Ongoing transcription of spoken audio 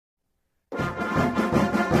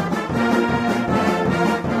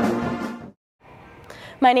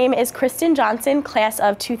My name is Cristin Johnson, class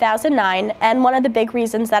of 2009, and one of the big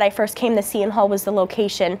reasons that I first came to Seton Hall was the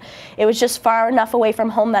location. It was just far enough away from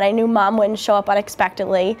home that I knew Mom wouldn't show up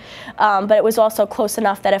unexpectedly, but it was also close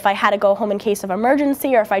enough that if I had to go home in case of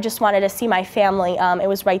emergency or if I just wanted to see my family, it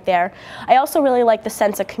was right there. I also really liked the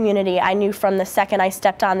sense of community. I knew from the second I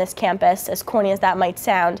stepped on this campus, as corny as that might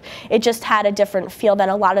sound, it just had a different feel than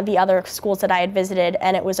a lot of the other schools that I had visited,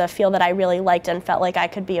 and it was a feel that I really liked and felt like I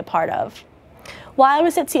could be a part of. While I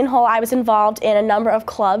was at Seton Hall, I was involved in a number of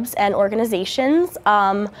clubs and organizations.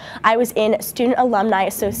 I was in Student Alumni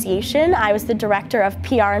Association. I was the director of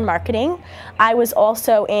PR and marketing. I was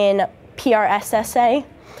also in PRSSA,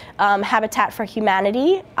 Habitat for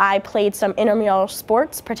Humanity. I played some intramural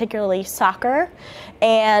sports, particularly soccer.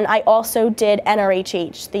 And I also did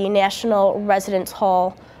NRHH, the National Residence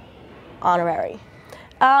Hall Honorary.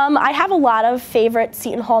 I have a lot of favorite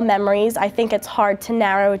Seton Hall memories. I think it's hard to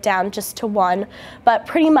narrow it down just to one, but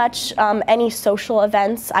pretty much any social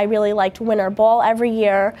events. I really liked Winter Ball every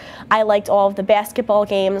year. I liked all of the basketball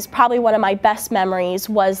games. Probably one of my best memories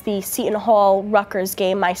was the Seton Hall Rutgers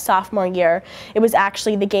game my sophomore year. It was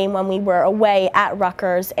actually the game when we were away at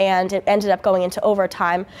Rutgers, and it ended up going into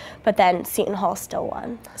overtime, but then Seton Hall still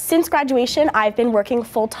won. Since graduation, I've been working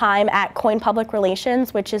full-time at Coin Public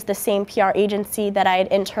Relations, which is the same PR agency that I had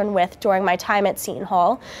interned with during my time at Seton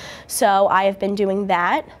Hall. So I have been doing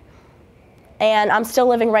that. And I'm still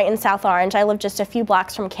living right in South Orange. I live just a few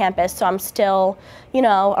blocks from campus, so I'm still, you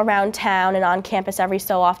know, around town and on campus every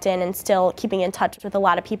so often and still keeping in touch with a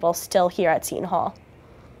lot of people still here at Seton Hall.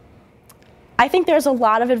 I think there's a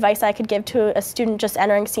lot of advice I could give to a student just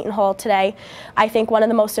entering Seton Hall today. I think one of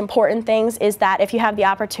the most important things is that if you have the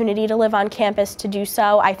opportunity to live on campus, to do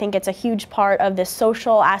so. I think it's a huge part of the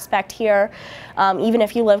social aspect here. Even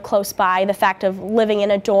if you live close by, the fact of living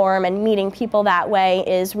in a dorm and meeting people that way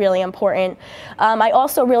is really important. I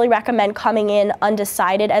also really recommend coming in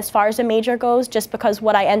undecided as far as a major goes, just because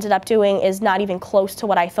what I ended up doing is not even close to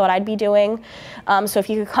what I thought I'd be doing. So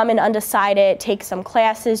if you could come in undecided, take some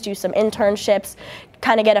classes, do some internships,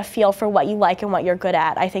 kind of get a feel for what you like and what you're good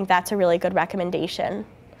at. I think that's a really good recommendation.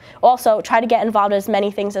 Also, try to get involved in as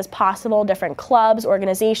many things as possible, different clubs,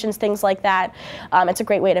 organizations, things like that. It's a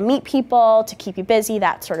great way to meet people, to keep you busy,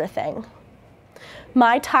 that sort of thing.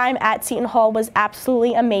 My time at Seton Hall was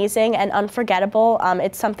absolutely amazing and unforgettable.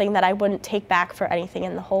 It's something that I wouldn't take back for anything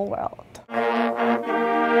in the whole world.